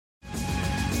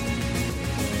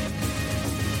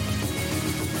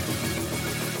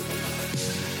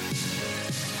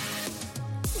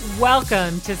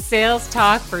Welcome to Sales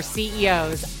Talk for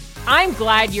CEOs. I'm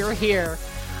glad you're here.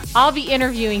 I'll be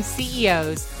interviewing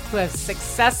CEOs who have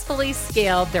successfully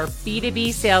scaled their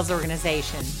B2B sales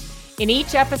organization. In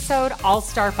each episode, I'll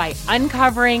start by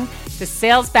uncovering the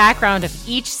sales background of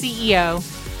each CEO,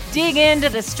 dig into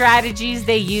the strategies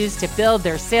they use to build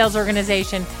their sales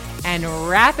organization, and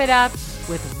wrap it up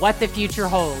with what the future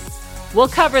holds. We'll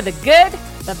cover the good,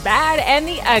 the bad, and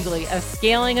the ugly of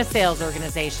scaling a sales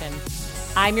organization.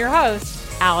 I'm your host,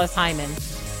 Alice Hyman.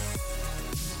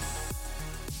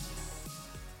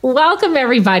 Welcome,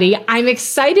 everybody. I'm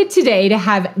excited today to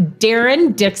have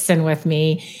Darren Dixon with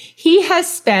me. He has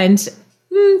spent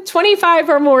 25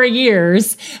 or more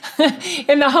years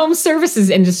in the home services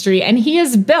industry, and he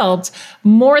has built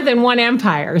more than one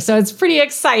empire. So it's pretty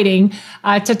exciting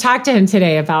to talk to him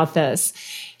today about this.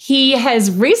 He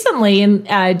has recently,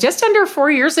 just under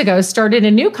 4 years ago, started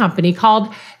a new company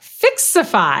called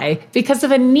Fixify because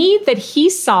of a need that he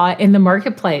saw in the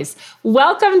marketplace.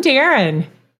 Welcome, Darren.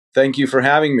 Thank you for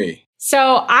having me.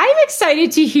 So I'm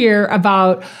excited to hear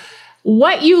about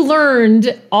what you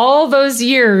learned all those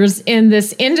years in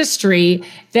this industry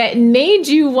that made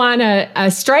you want to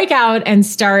strike out and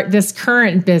start this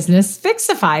current business,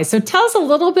 Fixify. So tell us a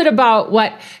little bit about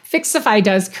what Fixify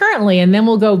does currently, and then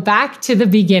we'll go back to the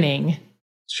beginning.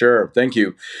 Sure. Thank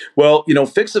you. Well,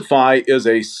 Fixify is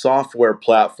a software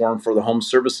platform for the home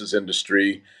services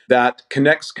industry that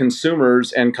connects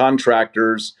consumers and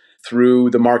contractors through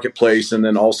the marketplace and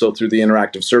then also through the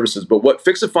interactive services. But what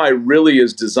Fixify really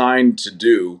is designed to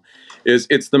do is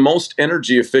it's the most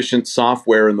energy efficient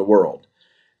software in the world.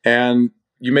 And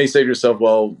you may say to yourself,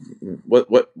 well,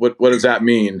 what does that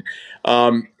mean?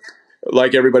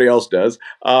 Like everybody else does.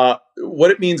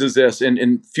 What it means is this,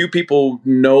 and few people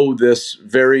know this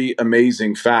very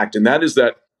amazing fact, and that is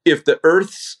that if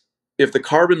the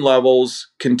carbon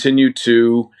levels continue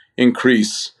to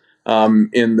increase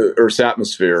in the Earth's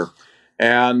atmosphere,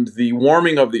 and the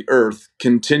warming of the Earth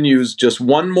continues just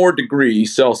 1 more degree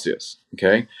Celsius,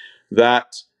 okay,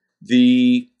 that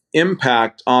the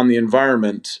impact on the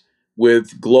environment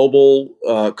with global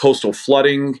coastal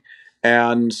flooding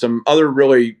and some other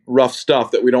really rough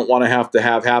stuff that we don't want to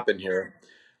have happen here,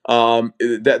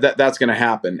 that's going to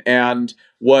happen. And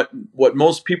what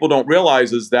most people don't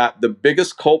realize is that the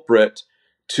biggest culprit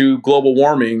to global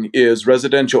warming is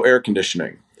residential air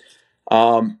conditioning.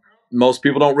 Most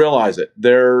people don't realize it.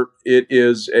 It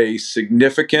is a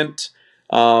significant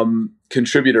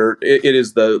contributor. It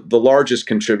is the largest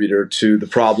contributor to the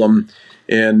problem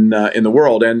in the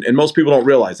world, and most people don't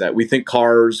realize that. We think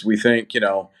cars, we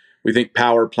think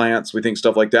power plants, we think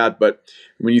stuff like that. But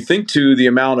when you think to the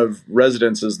amount of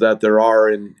residences that there are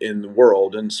in the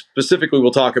world, and specifically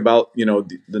we'll talk about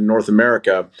the North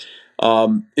America,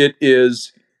 it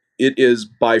is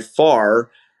by far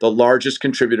the largest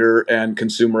contributor and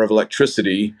consumer of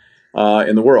electricity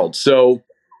in the world. So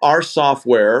our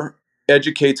software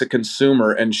educates a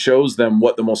consumer and shows them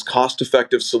what the most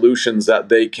cost-effective solutions that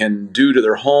they can do to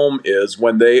their home is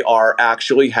when they are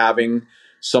actually having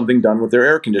something done with their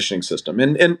air conditioning system.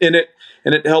 And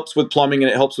it helps with plumbing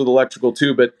and it helps with electrical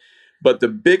too, but the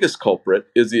biggest culprit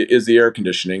is the air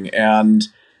conditioning. And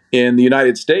in the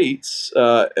United States,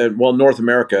 North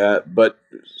America, but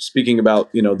speaking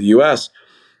about the US,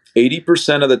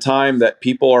 80% of the time that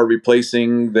people are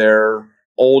replacing their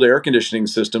old air conditioning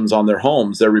systems on their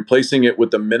homes, they're replacing it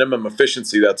with the minimum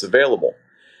efficiency that's available.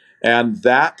 And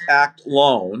that act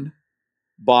alone,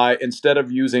 by instead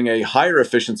of using a higher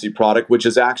efficiency product, which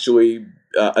is actually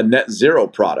a net zero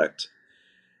product,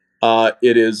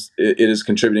 it is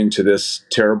contributing to this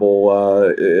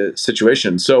terrible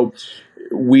situation. So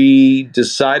we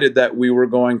decided that we were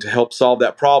going to help solve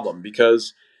that problem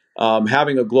because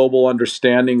having a global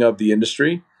understanding of the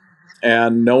industry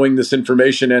and knowing this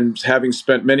information and having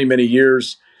spent many, many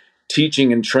years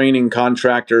teaching and training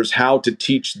contractors how to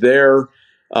teach their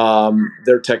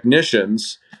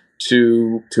technicians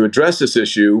to address this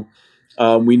issue,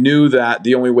 we knew that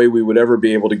the only way we would ever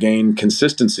be able to gain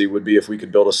consistency would be if we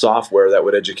could build a software that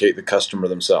would educate the customer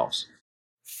themselves.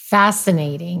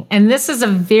 Fascinating. And this is a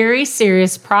very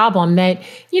serious problem that,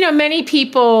 many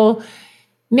people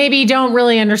maybe don't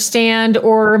really understand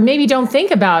or maybe don't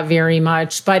think about very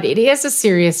much, but it is a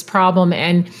serious problem.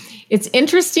 And it's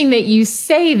interesting that you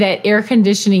say that air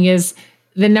conditioning is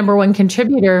the number one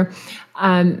contributor.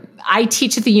 I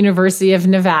teach at the University of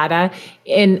Nevada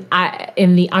in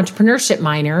the entrepreneurship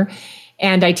minor,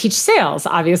 and I teach sales,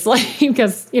 obviously,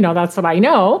 because, that's what I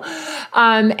know.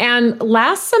 And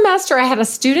last semester, I had a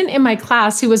student in my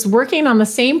class who was working on the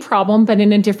same problem, but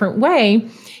in a different way,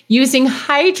 using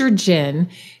hydrogen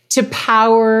to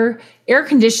power air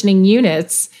conditioning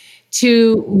units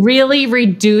to really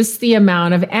reduce the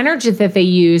amount of energy that they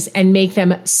use and make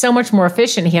them so much more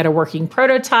efficient. He had a working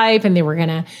prototype and they were going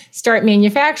to start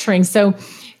manufacturing. So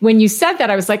when you said that,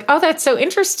 I was like, oh, that's so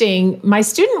interesting. My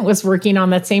student was working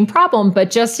on that same problem,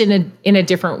 but just in a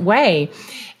different way.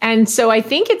 And so I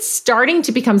think it's starting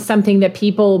to become something that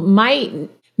people might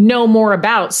know more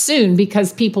about soon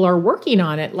because people are working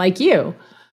on it like you.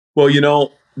 Well,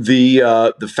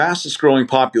 the fastest growing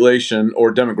population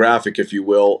or demographic, if you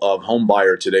will, of home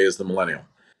buyer today is the millennial.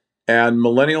 And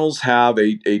millennials have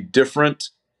a different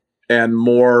and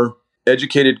more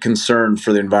educated concern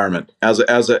for the environment as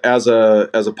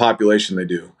a population. They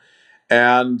do,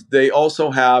 and they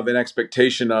also have an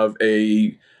expectation of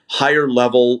a higher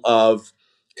level of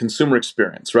consumer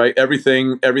experience. Right,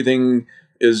 everything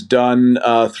is done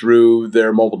through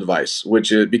their mobile device,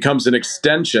 which it becomes an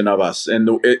extension of us,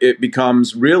 and it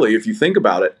becomes really, if you think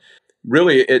about it,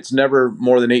 really it's never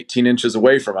more than 18 inches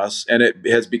away from us, and it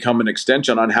has become an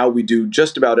extension on how we do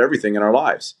just about everything in our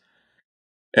lives.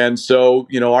 And so,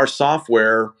 our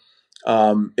software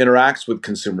interacts with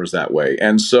consumers that way.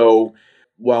 And so,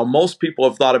 while most people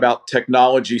have thought about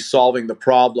technology solving the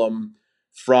problem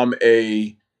from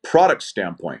a product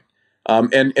standpoint,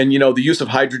 and the use of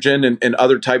hydrogen and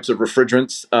other types of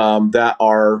refrigerants that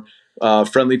are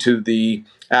friendly to the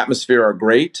atmosphere are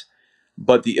great,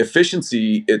 but the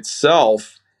efficiency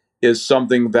itself is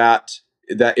something that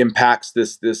impacts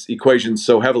this equation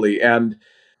so heavily. And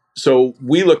so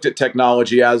we looked at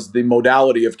technology as the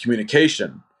modality of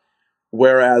communication,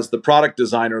 whereas the product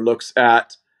designer looks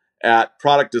at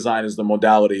product design as the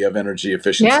modality of energy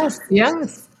efficiency.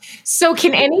 Yes. So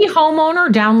can any homeowner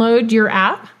download your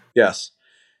app? Yes.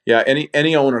 Yeah, any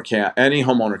homeowner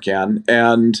can.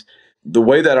 And the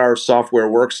way that our software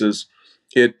works is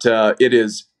it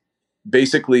is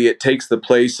basically, it takes the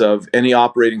place of any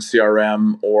operating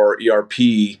CRM or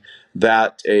ERP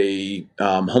that a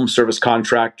home service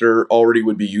contractor already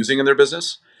would be using in their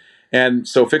business. And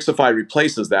so Fixify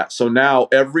replaces that. So now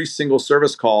every single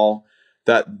service call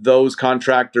that those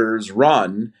contractors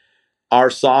run, our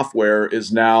software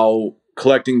is now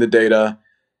collecting the data,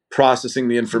 processing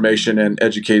the information, and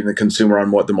educating the consumer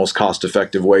on what the most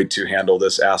cost-effective way to handle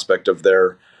this aspect of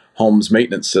their home's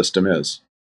maintenance system is.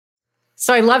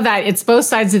 So I love that. It's both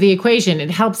sides of the equation.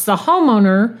 It helps the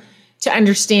homeowner to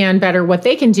understand better what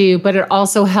they can do, but it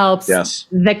also helps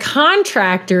the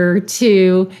contractor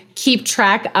to keep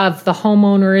track of the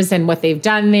homeowners and what they've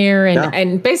done there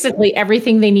and basically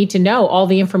everything they need to know, all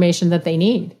the information that they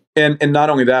need. And not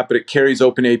only that, but it carries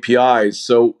open APIs.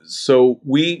 So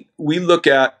we look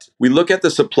at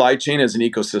the supply chain as an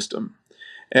ecosystem.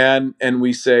 And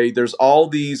we say there's all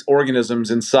these organisms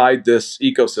inside this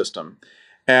ecosystem.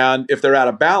 And if they're out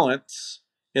of balance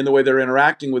in the way they're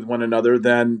interacting with one another,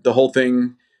 then the whole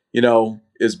thing,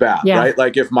 is bad, right?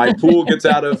 Like if my pool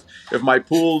if my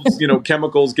pool's,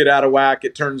 chemicals get out of whack,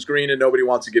 it turns green and nobody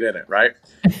wants to get in it, right?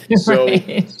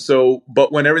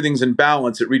 But when everything's in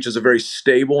balance, it reaches a very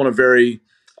stable and a very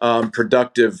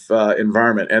productive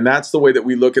environment. And that's the way that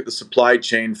we look at the supply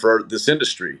chain for this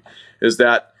industry, is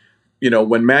that,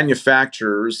 when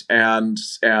manufacturers and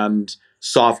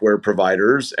software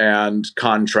providers and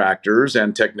contractors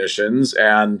and technicians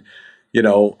and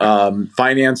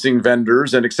financing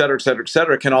vendors and et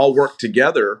cetera, can all work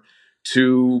together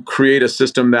to create a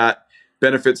system that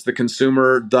benefits the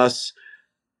consumer, thus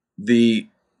the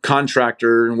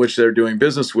contractor in which they're doing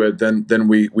business with, then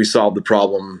we solve the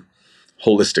problem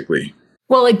holistically.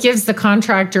 Well, it gives the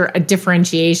contractor a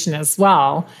differentiation as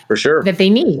well. For sure. That they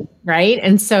need, right?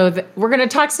 And so we're going to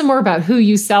talk some more about who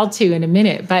you sell to in a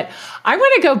minute. But I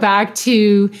want to go back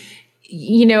to,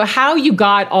 how you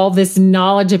got all this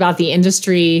knowledge about the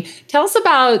industry. Tell us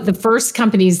about the first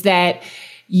companies that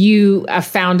you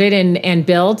founded and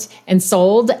built and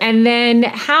sold, and then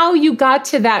how you got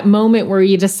to that moment where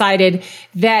you decided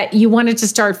that you wanted to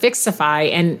start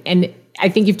Fixify. And I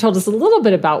think you've told us a little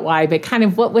bit about why, but kind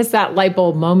of what was that light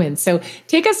bulb moment? So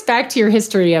take us back to your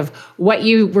history of what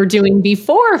you were doing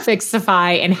before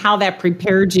Fixify and how that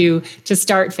prepared you to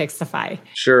start Fixify.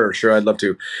 Sure. I'd love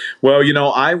to. Well,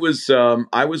 I was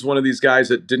one of these guys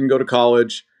that didn't go to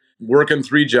college, working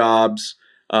 3 jobs,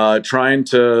 trying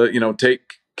to,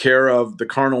 take care of the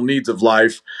carnal needs of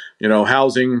life,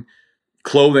 housing,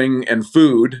 clothing, and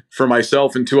food for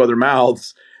myself and 2 other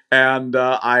mouths. And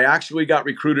I actually got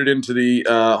recruited into the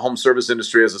home service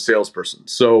industry as a salesperson.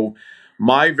 So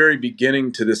my very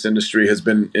beginning to this industry has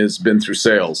been through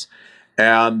sales.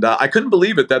 And I couldn't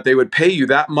believe it that they would pay you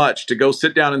that much to go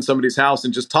sit down in somebody's house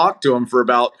and just talk to them for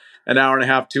about an hour and a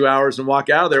half, 2 hours, and walk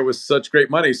out of there with such great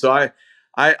money. So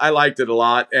I liked it a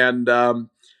lot. And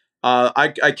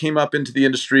I came up into the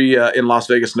industry in Las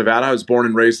Vegas, Nevada. I was born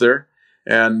and raised there.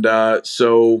 And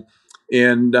so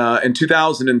in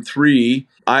 2003,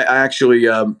 I actually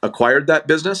acquired that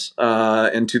business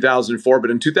in 2004.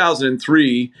 But in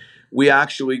 2003, we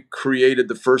actually created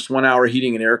the first 1-hour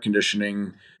heating and air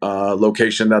conditioning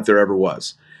location that there ever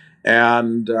was.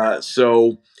 And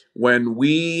so when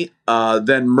we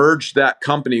then merged that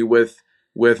company with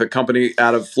a company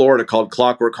out of Florida called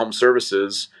Clockwork Home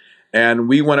Services, and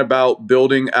we went about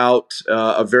building out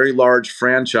a very large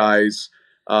franchise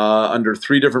under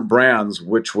 3 different brands,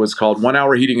 which was called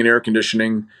 1-Hour Heating and Air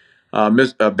Conditioning,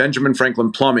 Benjamin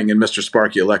Franklin Plumbing, and Mr.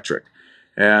 Sparky Electric.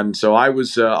 And so I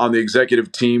was on the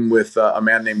executive team with a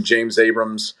man named James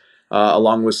Abrams,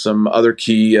 along with some other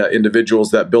key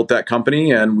individuals that built that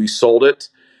company, and we sold it.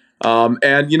 And,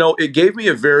 it gave me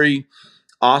a very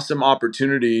awesome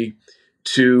opportunity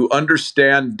to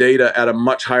understand data at a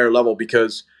much higher level,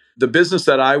 because the business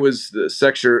that I was, the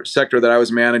sector that I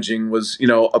was managing was,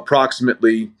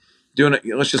 approximately doing,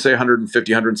 let's just say $150,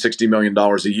 $160 million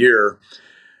a year.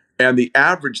 And the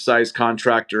average size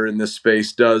contractor in this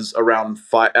space does around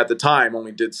at the time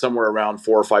only did somewhere around $400,000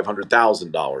 or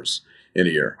 $500,000 in a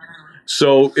year.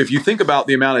 So if you think about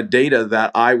the amount of data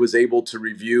that I was able to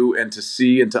review and to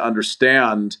see and to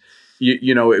understand,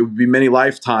 it would be many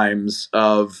lifetimes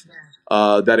of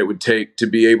that it would take to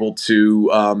be able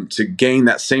to gain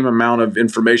that same amount of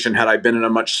information had I been in a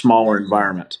much smaller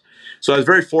environment. So I was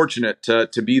very fortunate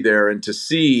to be there and to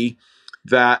see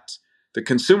that the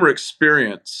consumer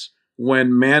experience,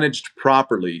 when managed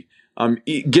properly,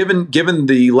 given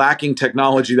the lacking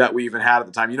technology that we even had at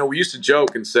the time. We used to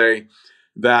joke and say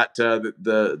that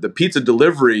the pizza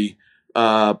delivery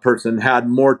person had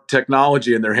more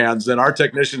technology in their hands than our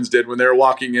technicians did when they were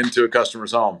walking into a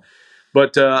customer's home.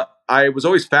 But I was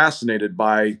always fascinated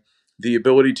by the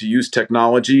ability to use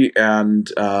technology,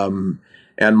 and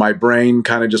my brain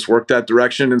kind of just worked that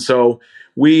direction. And so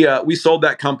we sold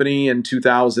that company in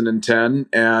 2010,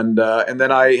 and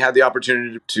then I had the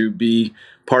opportunity to be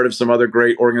part of some other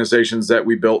great organizations that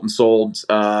we built and sold.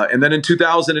 And then in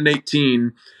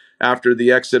 2018, after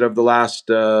the exit of the last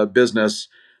business,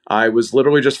 I was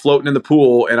literally just floating in the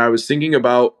pool, and I was thinking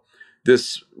about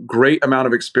this great amount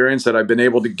of experience that I've been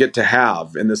able to get to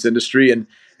have in this industry,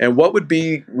 and what would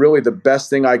be really the best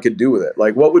thing I could do with it.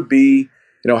 Like, what would be,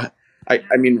 I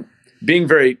mean, being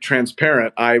very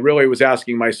transparent, I really was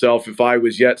asking myself if I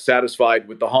was yet satisfied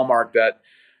with the hallmark that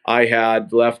I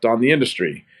had left on the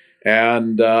industry.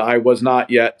 And I was not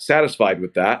yet satisfied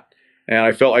with that. And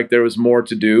I felt like there was more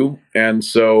to do. And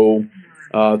so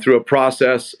through a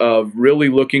process of really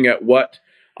looking at what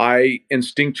I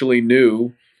instinctually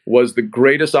knew was the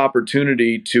greatest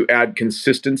opportunity to add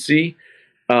consistency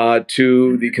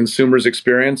to the consumer's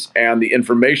experience and the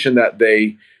information that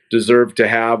they deserve to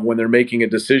have when they're making a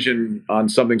decision on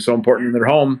something so important in their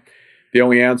home, the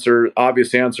only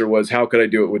obvious answer was, how could I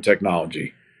do it with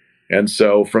technology? And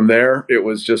so from there, it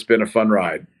was just been a fun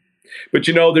ride. But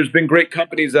there's been great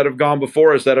companies that have gone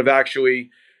before us that have actually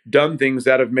done things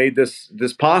that have made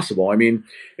this possible. I mean,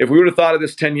 if we would have thought of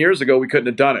this 10 years ago, we couldn't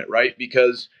have done it, right?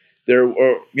 Because there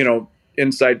were,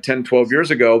 inside 10, 12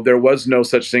 years ago, there was no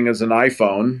such thing as an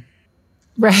iPhone.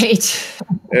 Right.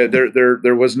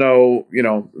 There was no,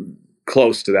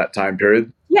 close to that time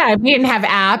period. Yeah, we didn't have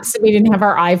apps, we didn't have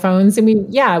our iPhones, and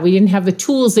we didn't have the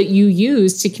tools that you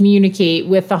use to communicate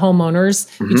with the homeowners,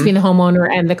 between the homeowner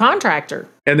and the contractor.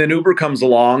 And then Uber comes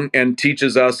along and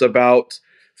teaches us about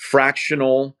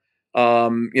fractional,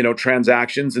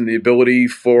 transactions and the ability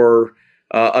for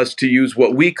us to use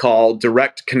what we call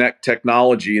direct connect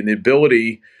technology, and the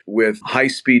ability with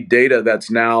high-speed data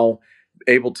that's now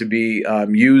able to be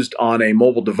used on a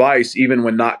mobile device, even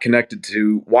when not connected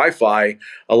to Wi-Fi,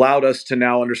 allowed us to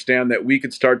now understand that we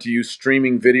could start to use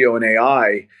streaming video and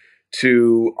AI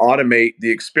to automate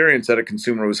the experience that a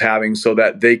consumer was having, so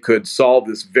that they could solve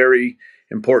this very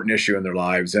important issue in their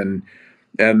lives. And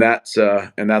that's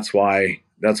why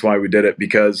we did it,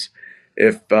 because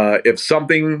if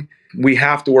something, we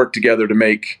have to work together to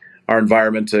make our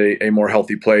environment a more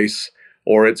healthy place,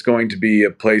 or it's going to be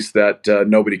a place that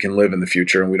nobody can live in the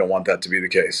future, and we don't want that to be the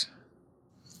case.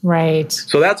 Right.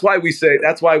 So that's why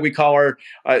we call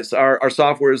our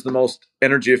software is the most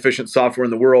energy efficient software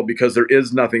in the world, because there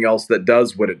is nothing else that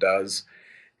does what it does,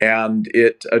 and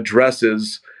it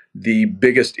addresses the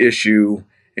biggest issue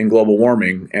in global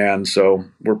warming. And so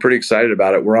we're pretty excited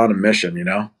about it. We're on a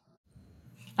mission,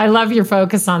 I love your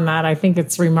focus on that. I think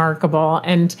it's remarkable.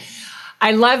 And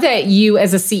I love that you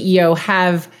as a CEO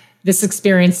have this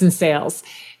experience in sales.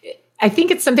 I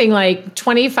think it's something like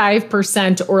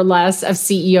 25% or less of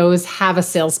CEOs have a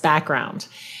sales background.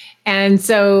 And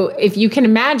so if you can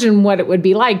imagine what it would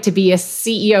be like to be a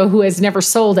CEO who has never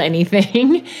sold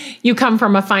anything, you come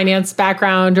from a finance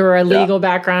background or a legal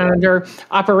background or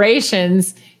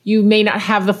operations, you may not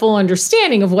have the full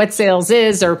understanding of what sales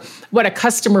is or what a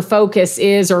customer focus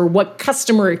is or what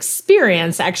customer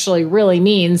experience actually really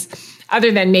means,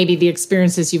 other than maybe the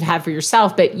experiences you've had for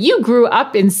yourself. But you grew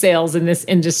up in sales in this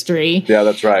industry. Yeah,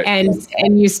 that's right.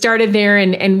 And you started there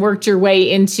and worked your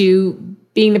way into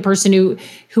being the person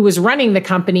who was running the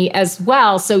company as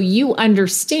well. So you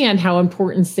understand how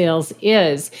important sales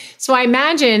is. So I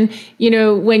imagine,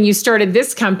 when you started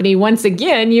this company, once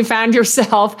again, you found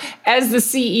yourself as the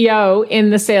CEO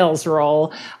in the sales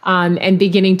role, and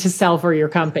beginning to sell for your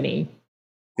company.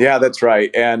 Yeah, that's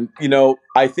right. And,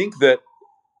 I think that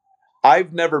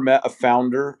I've never met a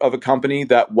founder of a company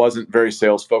that wasn't very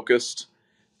sales focused,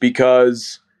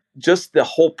 because just the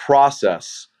whole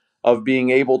process of being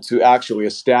able to actually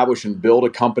establish and build a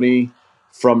company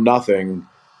from nothing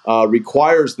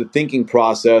requires the thinking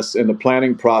process and the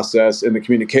planning process and the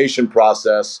communication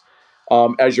process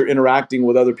as you're interacting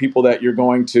with other people that you're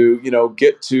going to,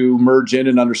 get to merge in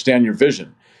and understand your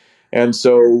vision. And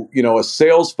so, a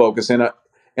sales focus and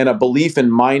a belief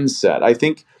in mindset. I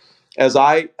think as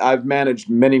I've managed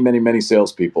many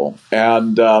salespeople,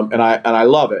 and I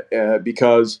love it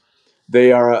because they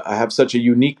have such a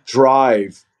unique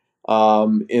drive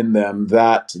in them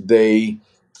that they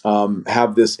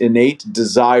have this innate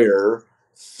desire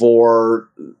for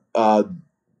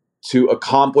to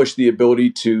accomplish the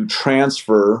ability to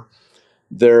transfer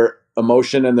their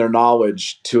emotion and their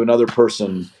knowledge to another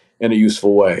person in a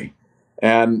useful way,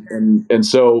 and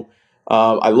so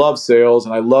I love sales,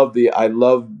 and I love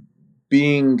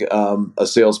being a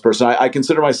salesperson. I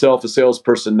consider myself a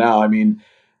salesperson now. I mean,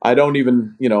 I don't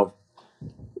even,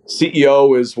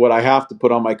 CEO is what I have to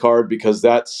put on my card, because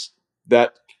that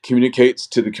communicates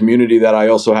to the community that I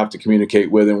also have to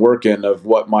communicate with and work in, of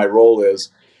what my role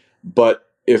is. But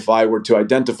if I were to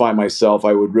identify myself,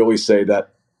 I would really say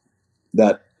that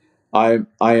I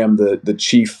am the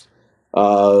chief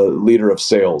leader of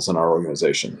sales in our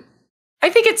organization. I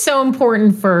think it's so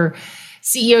important for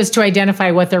CEOs to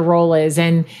identify what their role is.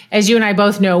 And as you and I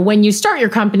both know, when you start your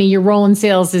company, your role in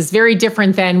sales is very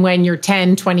different than when you're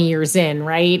 10, 20 years in,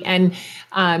 right? And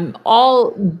all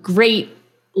great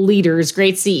leaders,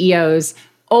 great CEOs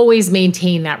always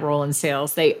maintain that role in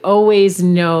sales. They always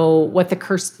know what the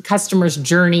customer's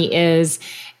journey is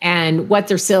and what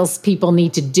their salespeople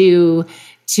need to do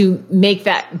to make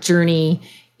that journey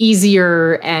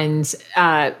easier and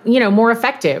more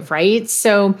effective, right?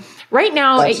 So right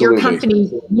now Absolutely. At your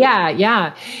company,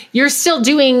 you're still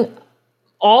doing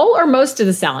all or most of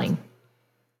the selling.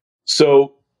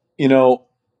 So,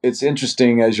 it's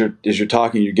interesting as you're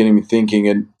talking, you're getting me thinking,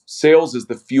 and sales is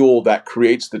the fuel that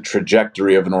creates the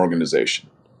trajectory of an organization.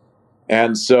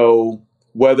 And so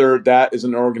whether that is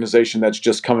an organization that's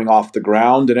just coming off the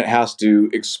ground and it has to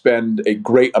expend a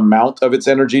great amount of its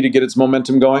energy to get its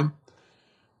momentum going,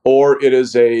 or it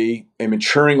is a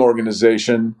maturing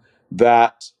organization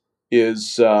that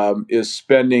is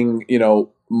spending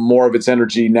more of its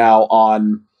energy now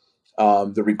on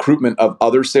the recruitment of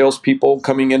other salespeople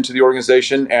coming into the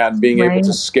organization and being able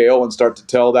to scale and start to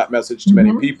tell that message to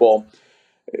many people.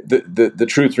 The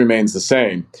truth remains the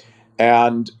same.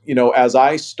 And as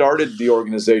I started the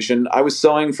organization, I was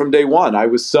selling from day one. I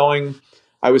was selling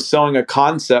a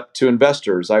concept to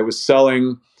investors. I was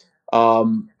selling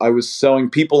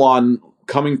people on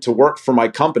coming to work for my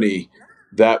company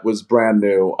that was brand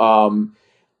new.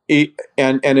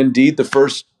 And indeed, the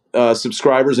first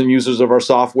subscribers and users of our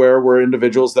software were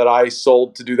individuals that I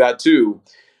sold to do that too.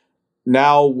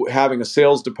 Now, having a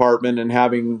sales department and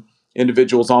having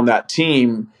individuals on that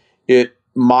team,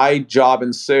 my job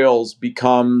in sales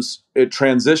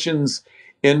transitions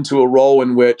into a role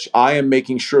in which I am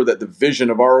making sure that the vision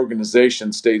of our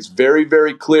organization stays very,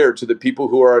 very clear to the people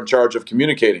who are in charge of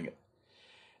communicating it.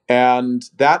 And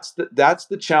that's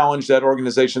the challenge that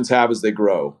organizations have as they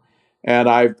grow. And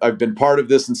I've been part of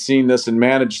this and seen this and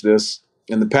managed this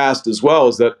in the past as well,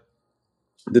 is that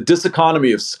the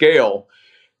diseconomy of scale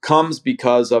comes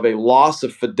because of a loss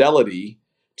of fidelity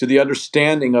to the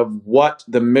understanding of what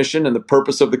the mission and the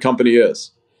purpose of the company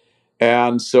is.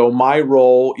 And so my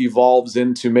role evolves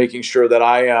into making sure that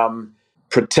I am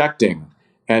protecting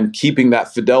and keeping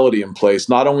that fidelity in place,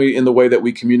 not only in the way that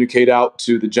we communicate out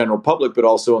to the general public, but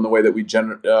also in the way that we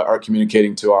are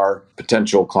communicating to our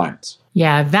potential clients.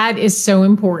 Yeah, that is so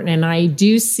important. And I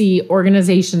do see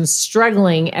organizations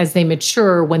struggling as they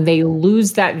mature when they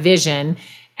lose that vision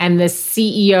and the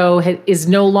CEO is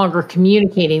no longer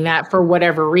communicating that for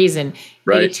whatever reason,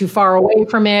 maybe too far away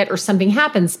from it or something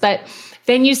happens. But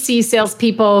Then you see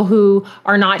salespeople who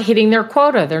are not hitting their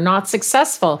quota. They're not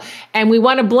successful. And we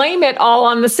want to blame it all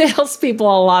on the salespeople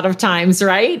a lot of times,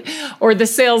 right? Or the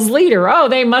sales leader. Oh,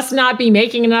 they must not be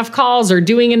making enough calls or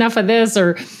doing enough of this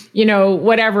or,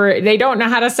 whatever. They don't know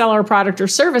how to sell our product or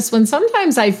service. When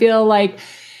sometimes I feel like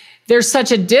there's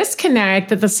such a disconnect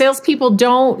that the salespeople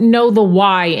don't know the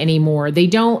why anymore. They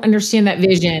don't understand that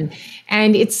vision.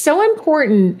 And it's so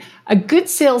important. A good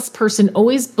salesperson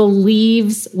always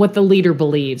believes what the leader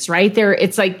believes, right?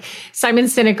 It's like Simon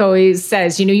Sinek always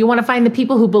says, you want to find the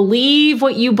people who believe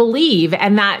what you believe.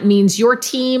 And that means your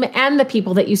team and the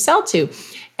people that you sell to.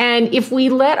 And if we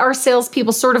let our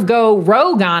salespeople sort of go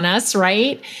rogue on us,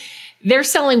 right? They're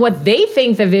selling what they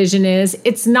think the vision is.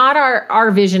 It's not our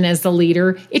vision as the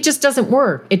leader. It just doesn't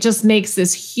work. It just makes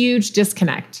this huge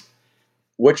disconnect.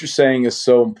 What you're saying is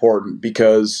so important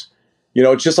because,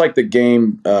 it's just like the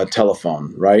game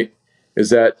telephone, right?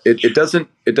 Is that it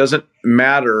doesn't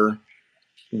matter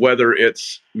whether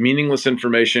it's meaningless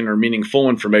information or meaningful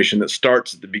information that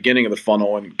starts at the beginning of the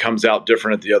funnel and comes out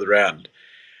different at the other end.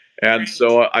 And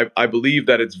so I believe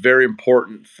that it's very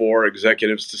important for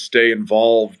executives to stay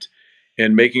involved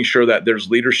in making sure that there's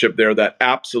leadership there that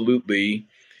absolutely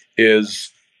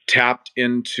is tapped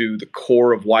into the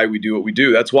core of why we do what we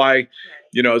do. That's why,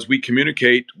 as we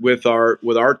communicate with our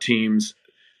teams,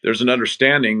 there's an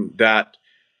understanding that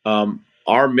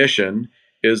our mission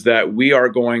is that we are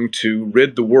going to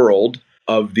rid the world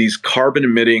of these carbon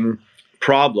emitting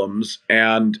problems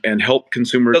and help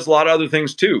consumers. It does a lot of other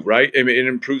things too, right? I mean, it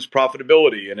improves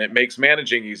profitability and it makes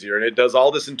managing easier and it does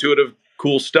all this intuitive,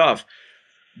 cool stuff.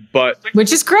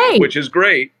 Which is great.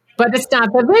 But it's not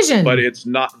the vision. But it's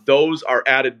not. Those are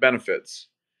added benefits.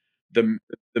 The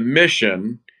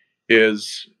mission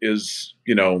is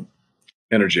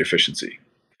energy efficiency.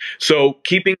 So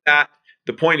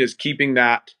the point is keeping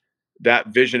that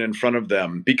vision in front of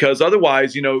them, because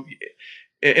otherwise,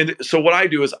 and so what I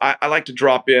do is I like to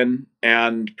drop in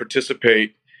and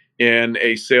participate in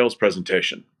a sales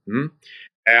presentation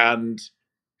and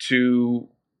to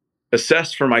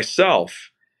assess for myself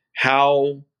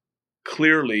how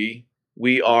clearly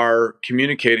we are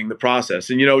communicating the process.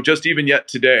 And, just even yet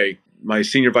today, my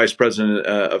senior vice president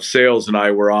of sales and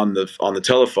I were on the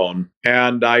telephone,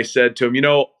 and I said to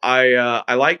him,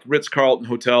 I like Ritz-Carlton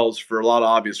hotels for a lot of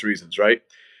obvious reasons, right?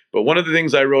 But one of the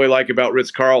things I really like about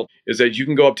Ritz-Carlton is that you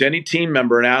can go up to any team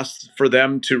member and ask for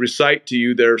them to recite to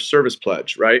you their service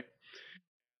pledge, right?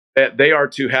 That they are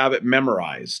to have it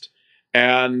memorized.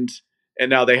 And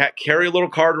now they carry a little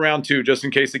card around too, just in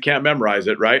case they can't memorize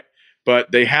it, right?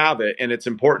 But they have it and it's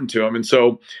important to them. And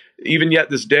so even yet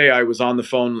this day, I was on the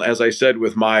phone, as I said,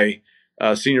 with my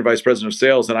senior vice president of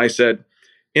sales. And I said,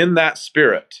 in that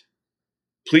spirit,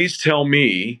 please tell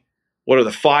me what are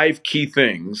the 5 key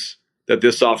things that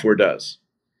this software does.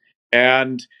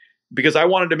 And because I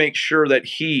wanted to make sure that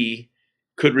he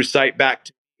could recite back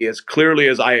to me as clearly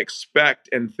as I expect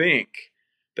and think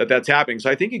that that's happening. So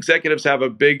I think executives have a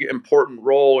big, important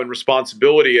role and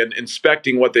responsibility in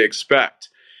inspecting what they expect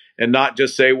and not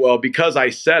just say, well, because I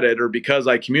said it or because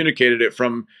I communicated it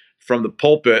from the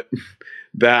pulpit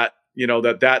that,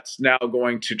 that's now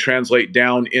going to translate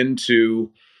down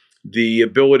into the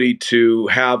ability to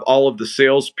have all of the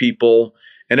salespeople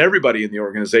and everybody in the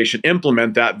organization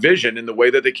implement that vision in the way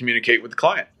that they communicate with the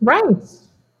client.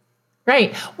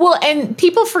 Right. Well, and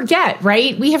people forget,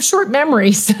 right? We have short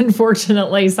memories,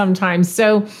 unfortunately, sometimes.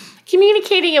 So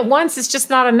communicating it once is just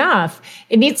not enough.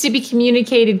 It needs to be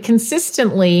communicated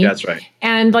consistently. That's right.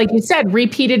 And like you said,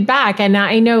 repeated back. And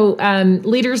I know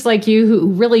leaders like you who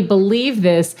really believe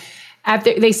this,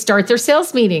 they start their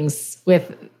sales meetings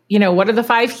with, what are the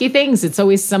 5 key things? It's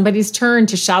always somebody's turn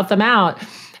to shout them out.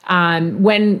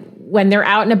 When they're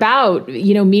out and about,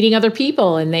 meeting other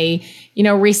people and they,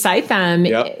 recite them,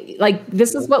 like,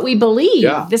 this is what we believe.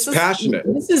 Yeah, this is passionate.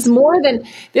 This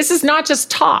is not just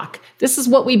talk. This is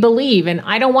what we believe. And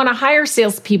I don't want to hire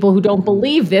salespeople who don't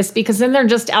believe this, because then they're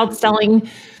just out selling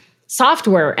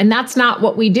software. And that's not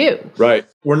what we do. Right.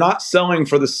 We're not selling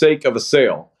for the sake of a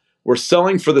sale. We're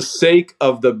selling for the sake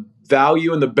of the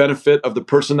value and the benefit of the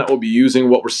person that will be using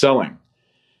what we're selling.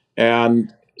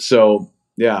 And so,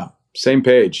 yeah, same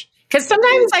page. Because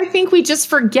sometimes I think we just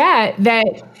forget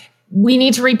that we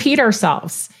need to repeat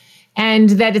ourselves and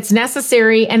that it's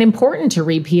necessary and important to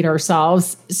repeat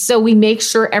ourselves. So we make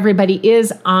sure everybody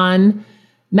is on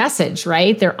message,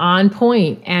 right? They're on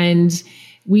point. And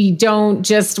We don't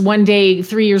just one day,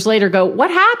 3 years later go, what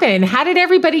happened? How did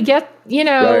everybody get,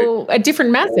 a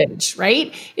different message,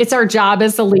 right? It's our job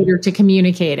as a leader to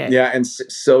communicate it. Yeah. And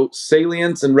so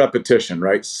salience and repetition,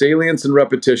 right? Salience and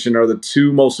repetition are the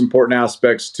two most important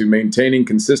aspects to maintaining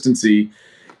consistency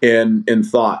in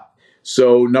thought.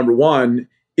 So number one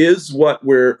is what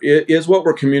we're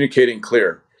communicating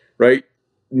clear, right?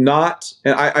 Not,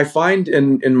 and I find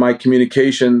in my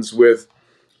communications with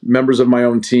members of my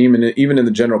own team and even in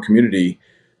the general community,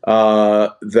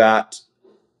 that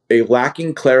a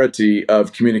lacking clarity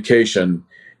of communication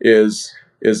is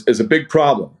a big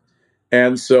problem.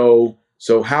 And so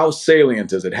how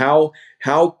salient is it?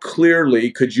 How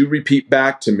clearly could you repeat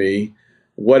back to me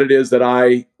what it is that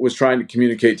I was trying to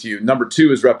communicate to you? Number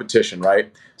two is repetition,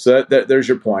 right? So that there's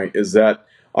your point, is that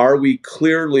are we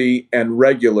clearly and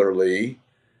regularly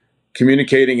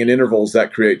communicating in intervals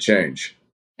that create change?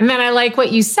 And then I like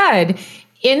what you said,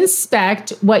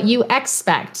 inspect what you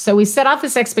expect. So we set off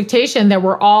this expectation that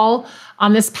we're all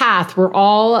on this path. We're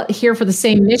all here for the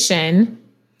same mission.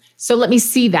 So let me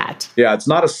see that. Yeah, it's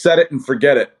not a set it and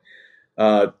forget it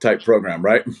type program,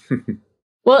 right?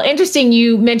 Well, interesting.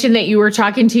 You mentioned that you were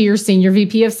talking to your senior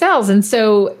VP of sales. And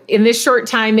so in this short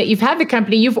time that you've had the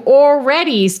company, you've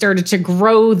already started to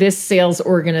grow this sales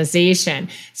organization.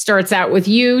 Starts out with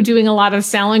you doing a lot of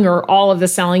selling or all of the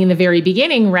selling in the very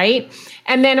beginning, right?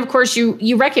 And then, of course,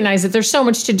 you recognize that there's so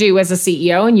much to do as a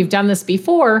CEO, and you've done this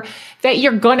before, that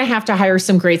you're going to have to hire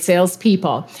some great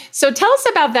salespeople. So tell us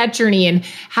about that journey and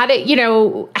how did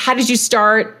you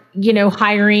start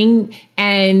hiring,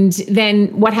 and then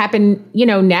what happened,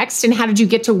 next, and how did you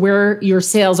get to where your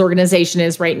sales organization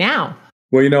is right now?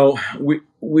 Well,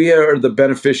 we are the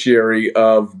beneficiary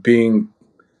of being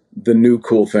the new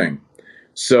cool thing.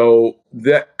 So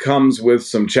that comes with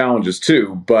some challenges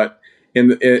too, but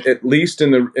at least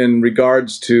in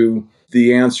regards to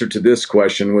the answer to this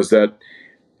question was that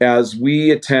as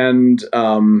we attend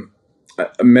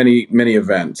many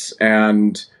events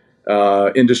and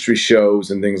industry shows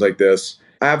and things like this,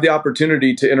 I have the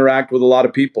opportunity to interact with a lot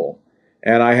of people,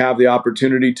 and I have the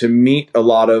opportunity to meet a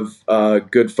lot of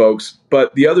good folks.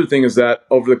 But the other thing is that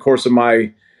over the course of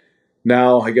my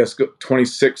now, I guess,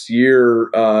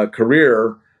 26-year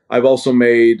career, I've also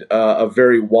made a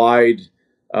very wide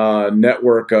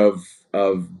network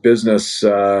of business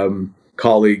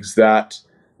colleagues that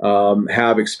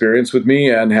have experience with me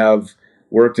and have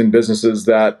worked in businesses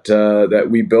that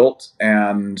we built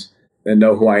and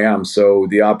know who I am. So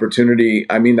the opportunity,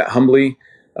 I mean that humbly,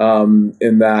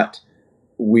 in that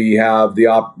we have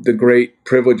the great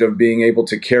privilege of being able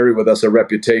to carry with us a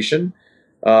reputation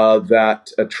that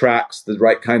attracts the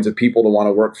right kinds of people to want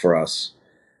to work for us.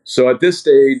 So at this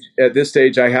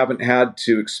stage, I haven't had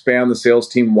to expand the sales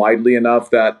team widely enough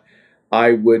that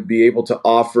I would be able to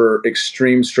offer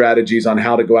extreme strategies on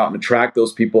how to go out and attract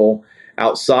those people,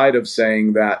 outside of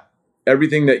saying that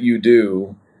everything that you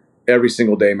do every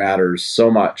single day matters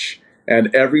so much.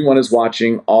 And everyone is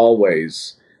watching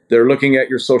always. They're looking at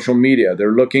your social media.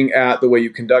 They're looking at the way you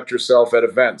conduct yourself at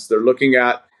events.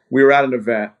 We were at an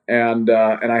event and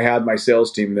I had my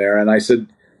sales team there, and I said,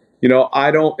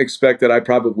 I don't expect that I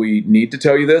probably need to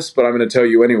tell you this, but I'm going to tell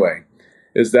you anyway,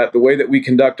 is that the way that we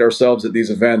conduct ourselves at these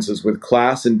events is with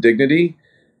class and dignity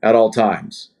at all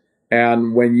times.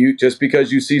 And just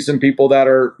because you see some people that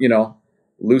are,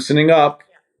 loosening up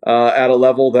at a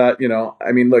level that,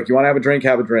 look, you want to have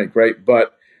a drink, right?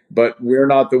 But we're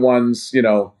not the ones,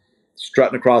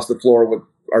 strutting across the floor with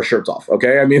our shirts off.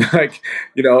 Okay. I mean,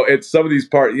 it's some of these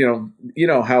parts,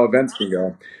 how events can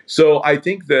go. So I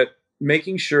think that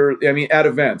making sure, at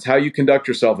events, how you conduct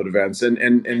yourself at events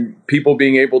and people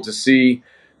being able to see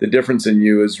the difference in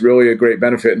you is really a great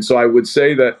benefit. And so I would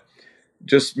say that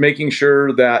just making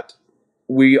sure that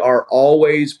we are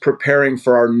always preparing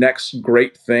for our next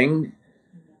great thing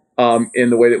in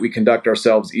the way that we conduct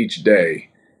ourselves each day.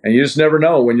 And you just never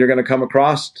know when you're going to come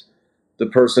across the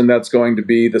person that's going to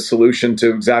be the solution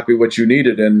to exactly what you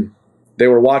needed. And they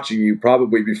were watching you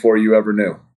probably before you ever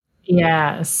knew.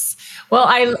 Yes. Well,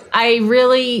 I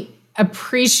really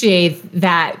appreciate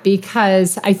that,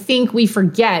 because I think we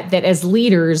forget that as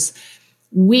leaders,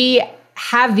 we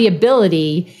have the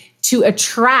ability to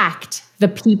attract the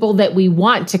people that we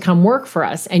want to come work for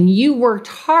us. And you worked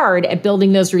hard at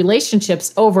building those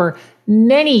relationships over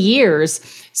many years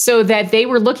so that they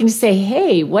were looking to say,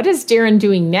 hey, what is Darren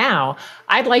doing now?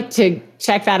 I'd like to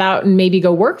check that out and maybe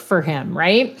go work for him,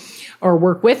 right? Or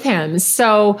work with him.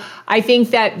 So I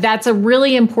think that that's a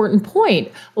really important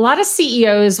point. A lot of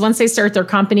CEOs, once they start their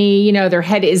company, their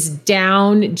head is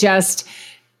down, just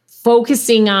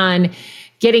focusing on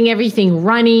getting everything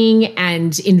running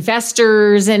and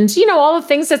investors and, all the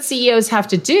things that CEOs have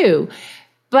to do.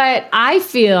 But I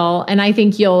feel, and I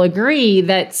think you'll agree,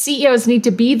 that CEOs need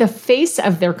to be the face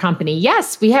of their company.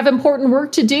 Yes, we have important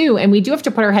work to do, and we do have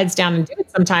to put our heads down and do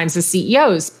it sometimes as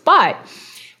CEOs, but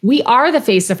we are the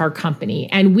face of our company,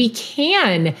 and we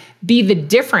can be the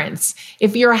difference.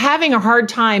 If you're having a hard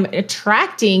time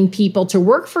attracting people to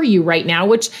work for you right now,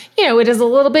 which, it is a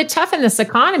little bit tough in this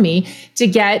economy to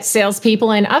get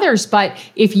salespeople and others, but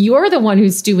if you're the one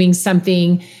who's doing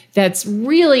something that's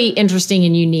really interesting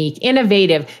and unique,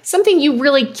 innovative, something you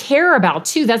really care about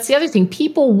too. That's the other thing.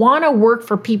 People want to work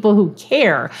for people who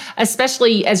care,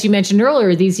 especially, as you mentioned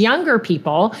earlier, these younger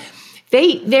people.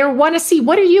 They want to see,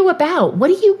 what are you about? What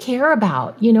do you care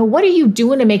about? What are you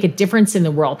doing to make a difference in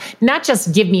the world? Not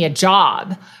just give me a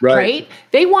job, right?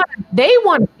 They want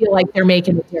to feel like they're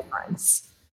making a difference.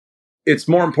 It's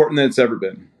more important than it's ever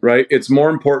been, right? It's more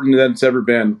important than it's ever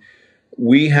been.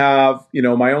 We have,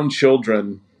 my own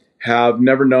children have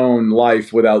never known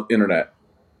life without internet,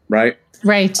 right?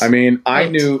 Right. I mean,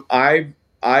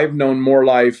 I've known more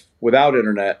life without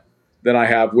internet than I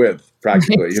have with,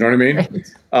 practically. Right. You know what I mean?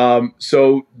 Right.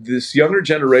 So this younger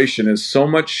generation is so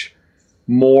much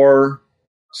more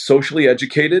socially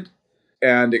educated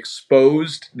and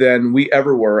exposed than we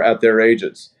ever were at their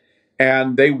ages.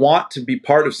 And they want to be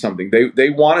part of something. They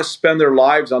want to spend their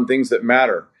lives on things that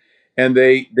matter. And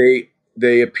they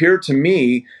appear to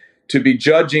me to be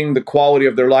judging the quality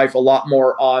of their life a lot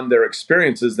more on their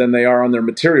experiences than they are on their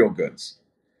material goods.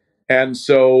 And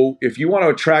so if you want to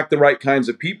attract the right kinds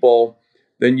of people,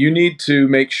 then you need to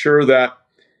make sure that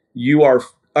you are,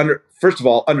 first of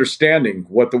all, understanding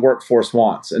what the workforce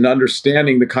wants and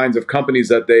understanding the kinds of companies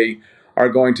that they are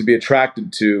going to be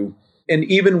attracted to. And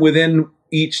even within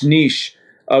each niche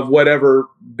of whatever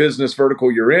business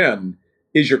vertical you're in,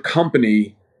 is your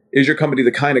company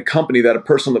the kind of company that a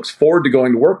person looks forward to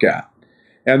going to work at?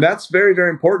 And that's very, very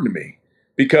important to me,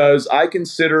 because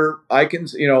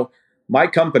my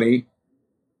company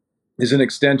is an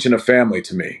extension of family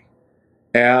to me.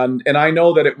 And I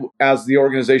know that as the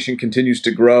organization continues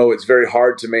to grow, it's very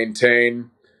hard to maintain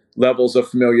levels of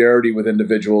familiarity with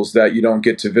individuals that you don't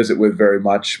get to visit with very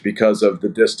much because of the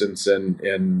distance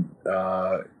and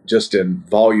just in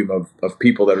volume of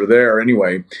people that are there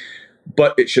anyway.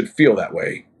 But it should feel that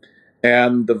way.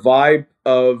 And the vibe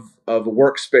of a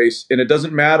workspace, and it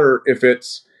doesn't matter if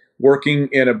it's working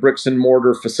in a bricks and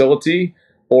mortar facility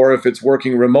or if it's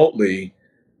working remotely,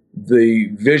 the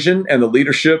vision and the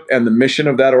leadership and the mission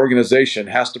of that organization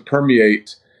has to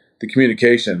permeate the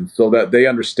communication so that they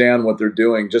understand what they're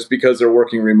doing. Just because they're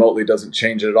working remotely doesn't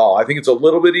change it at all. I think it's a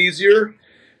little bit easier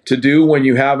to do when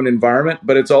you have an environment,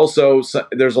 but it's also,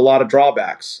 there's a lot of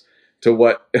drawbacks to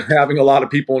what having a lot of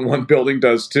people in one building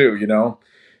does too,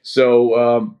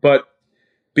 So, but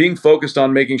being focused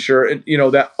on making sure,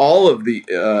 that all of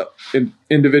the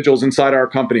individuals inside our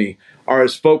company are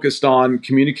as focused on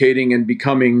communicating and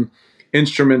becoming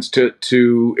instruments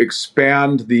to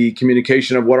expand the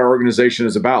communication of what our organization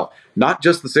is about, not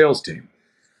just the sales team.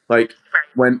 Like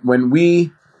when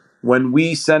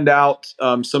we send out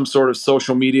some sort of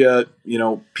social media,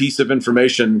 piece of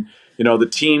information, the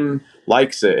team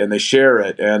likes it and they share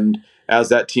it, and as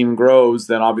that team grows,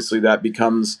 then obviously that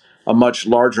becomes a much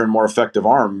larger and more effective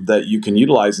arm that you can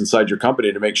utilize inside your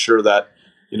company to make sure that,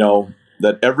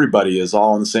 that everybody is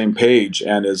all on the same page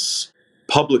and is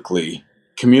publicly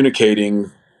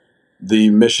communicating the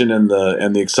mission and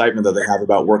the excitement that they have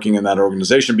about working in that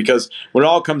organization. Because when it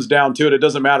all comes down to it, it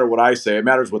doesn't matter what I say, it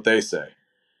matters what they say,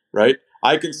 right?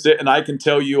 I can sit and I can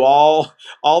tell you all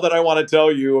that I want to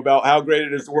tell you about how great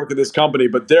it is to work in this company,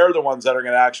 but they're the ones that are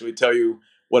going to actually tell you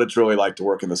what it's really like to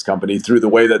work in this company through the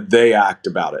way that they act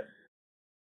about it.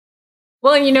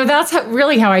 Well, and that's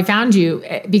really how I found you,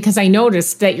 because I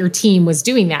noticed that your team was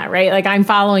doing that, right? Like, I'm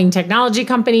following technology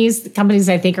companies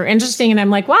I think are interesting, and I'm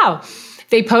like, wow,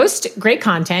 they post great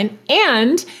content,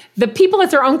 and the people at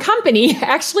their own company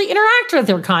actually interact with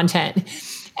their content.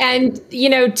 And,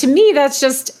 to me, that's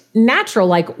just natural.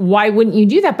 Like, why wouldn't you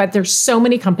do that? But there's so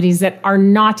many companies that are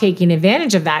not taking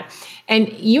advantage of that. And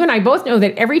you and I both know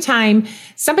that every time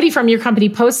somebody from your company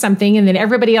posts something and then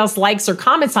everybody else likes or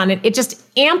comments on it, it just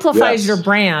amplifies your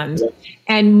brand. Yes.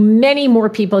 And many more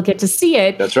people get to see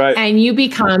it. That's right. And you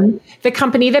become the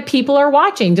company that people are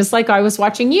watching, just like I was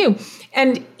watching you.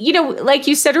 And, like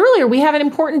you said earlier, we have an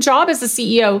important job as a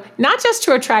CEO, not just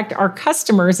to attract our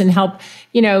customers and help,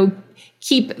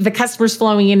 keep the customers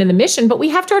flowing in the mission, but we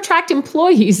have to attract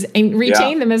employees and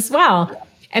retain them as well.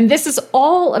 And this is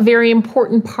all a very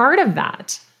important part of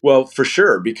that. Well, for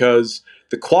sure, because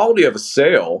the quality of a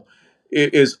sale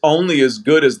is only as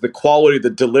good as the quality, the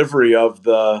delivery of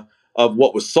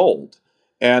what was sold.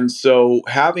 And so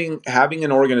having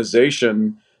an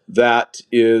organization that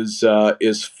is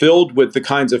filled with the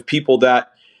kinds of people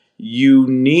that you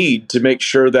need to make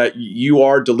sure that you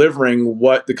are delivering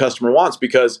what the customer wants,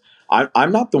 because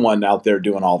I'm not the one out there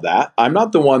doing all that. I'm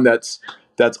not the one that's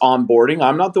onboarding.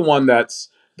 I'm not the one that's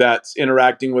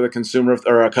interacting with a consumer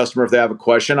or a customer if they have a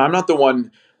question. I'm not the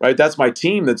one, right? That's my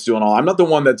team that's doing all. I'm not the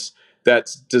one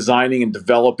that's designing and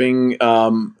developing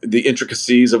the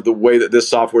intricacies of the way that this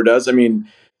software does. I mean,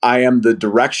 I am the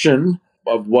direction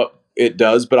of what it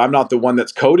does, but I'm not the one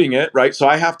that's coding it, right? So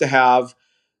I have to have,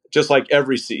 just like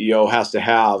every CEO has to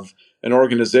have, an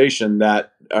organization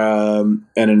that and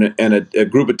a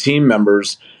group of team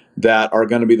members that are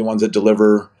going to be the ones that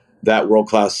deliver that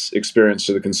world-class experience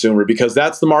to the consumer, because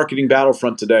that's the marketing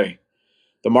battlefront today.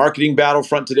 The marketing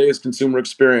battlefront today is consumer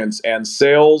experience, and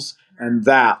sales and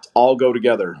that all go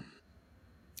together.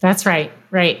 That's right.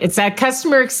 Right. It's that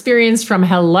customer experience from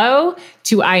hello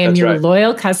to I am That's your right.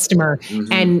 loyal customer.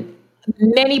 Mm-hmm. And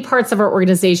many parts of our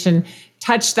organization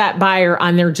touch that buyer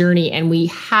on their journey. And we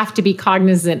have to be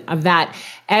cognizant of that.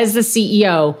 As the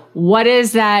CEO, what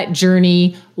does that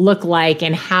journey look like,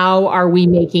 and how are we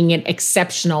making it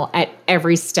exceptional at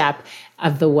every step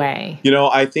of the way? You know,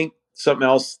 I think something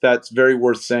else that's very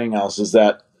worth saying, Alice, is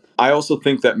that I also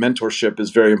think that mentorship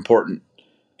is very important.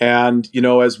 And, you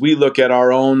know, as we look at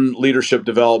our own leadership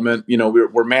development, you know,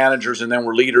 we're managers, and then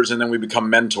we're leaders, and then we become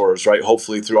mentors, right?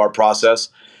 Hopefully through our process.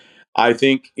 I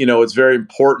think, you know, it's very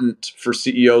important for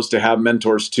CEOs to have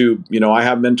mentors too. You know, I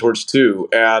have mentors too.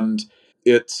 And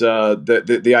it's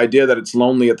the idea that it's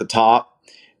lonely at the top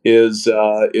is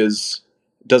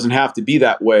doesn't have to be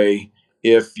that way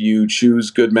if you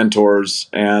choose good mentors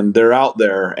and they're out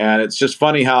there. And it's just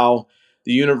funny how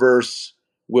the universe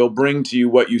will bring to you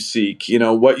what you seek. You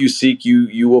know, what you seek,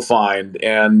 you will find.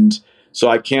 And so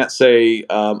I can't say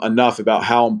enough about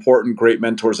how important great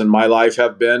mentors in my life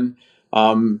have been.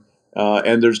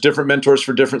 And there's different mentors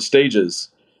for different stages.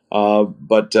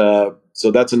 So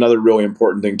that's another really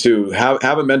important thing too.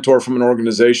 Have a mentor from an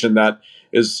organization that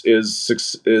is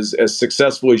as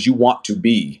successful as you want to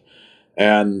be,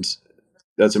 and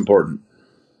that's important.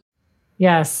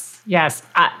 Yes,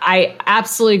 I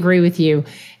absolutely agree with you.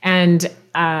 And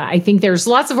I think there's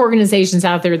lots of organizations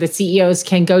out there that CEOs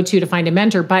can go to find a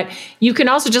mentor, but you can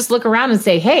also just look around and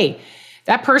say, hey,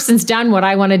 that person's done what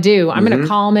I want to do. I'm going to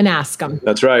call them and ask them.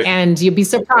 That's right. And you'll be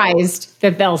surprised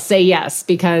that they'll say yes,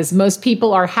 because most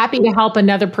people are happy to help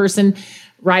another person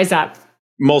rise up.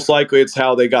 Most likely it's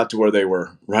how they got to where they were,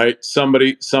 right?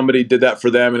 Somebody did that for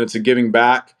them, and it's a giving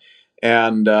back.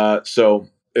 And so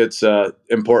it's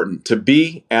important to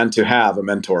be and to have a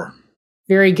mentor.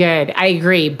 Very good. I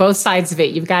agree. Both sides of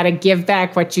it. You've got to give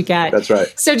back what you get. That's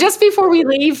right. So just before we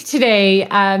leave today,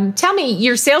 tell me,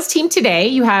 your sales team today,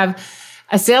 you have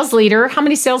a sales leader. How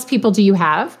many salespeople do you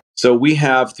have? So we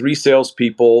have 3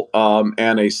 salespeople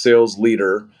and a sales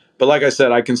leader. But like I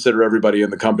said, I consider everybody in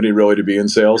the company really to be in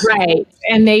sales. Right.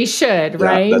 And they should,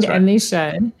 right? Yeah, that's right. And they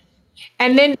should.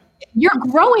 And then you're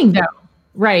growing though.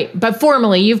 Right. But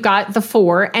formally, you've got the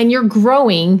 4 and you're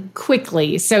growing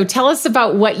quickly. So tell us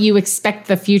about what you expect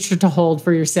the future to hold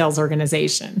for your sales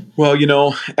organization. Well, you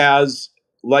know, as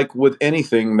like with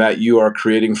anything that you are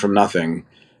creating from nothing,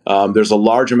 there's a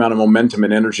large amount of momentum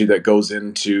and energy that goes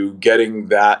into getting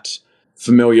that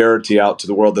familiarity out to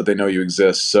the world that they know you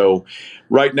exist. So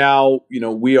right now, you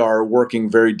know, we are working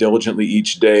very diligently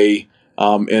each day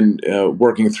in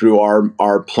working through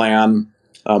our plan.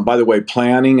 By the way,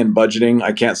 planning and budgeting,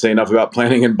 I can't say enough about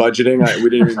planning and budgeting. We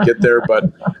didn't even get there,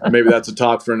 but maybe that's a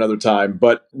talk for another time.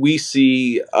 But we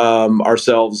see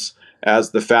ourselves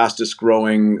as the fastest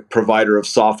growing provider of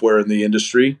software in the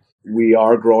industry. We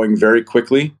are growing very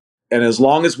quickly. And as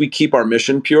long as we keep our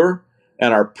mission pure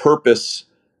and our purpose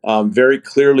very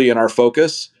clearly in our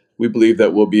focus, we believe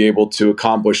that we'll be able to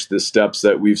accomplish the steps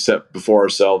that we've set before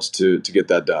ourselves to get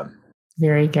that done.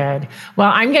 Very good.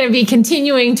 Well, I'm going to be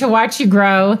continuing to watch you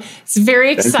grow. It's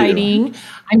very exciting.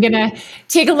 I'm going to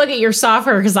take a look at your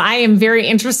software because I am very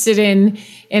interested in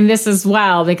this as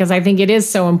well, because I think it is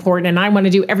so important. And I want to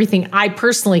do everything I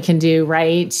personally can do,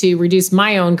 right, to reduce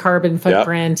my own carbon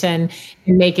footprint and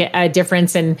make it a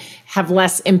difference and have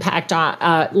less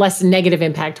negative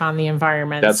impact on the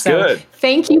environment. That's good.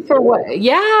 Thank you for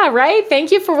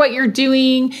Thank you for what you're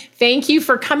doing. Thank you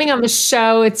for coming on the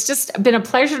show. It's just been a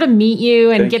pleasure to meet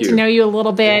you and get to know you a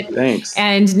little bit. Thanks.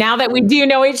 And now that we do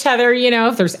know each other, you know,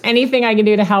 if there's anything I can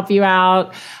do to help you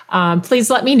out, please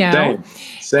let me know.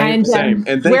 Same.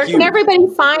 And thank where you. Can everybody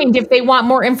find, if they want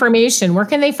more information, where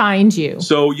can they find you?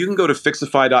 So you can go to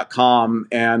Fixify.com,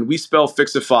 and we spell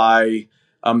Fixify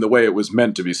the way it was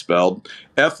meant to be spelled,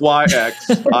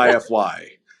 Fyxify.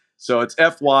 So it's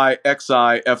Fyxify.com,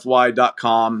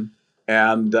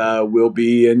 and we'll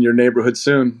be in your neighborhood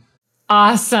soon.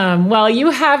 Awesome. Well, you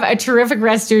have a terrific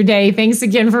rest of your day. Thanks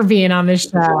again for being on the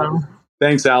show.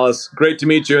 Thanks, Alice. Great to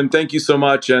meet you, and thank you so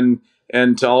much, and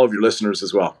to all of your listeners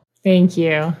as well. Thank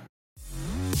you.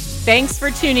 Thanks for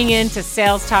tuning in to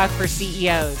Sales Talk for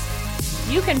CEOs.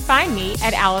 You can find me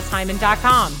at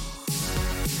alicehyman.com.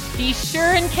 Be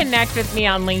sure and connect with me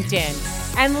on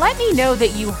LinkedIn and let me know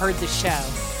that you heard the show.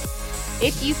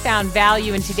 If you found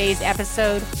value in today's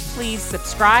episode, please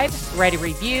subscribe, write a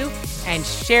review, and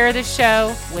share the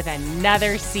show with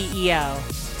another CEO.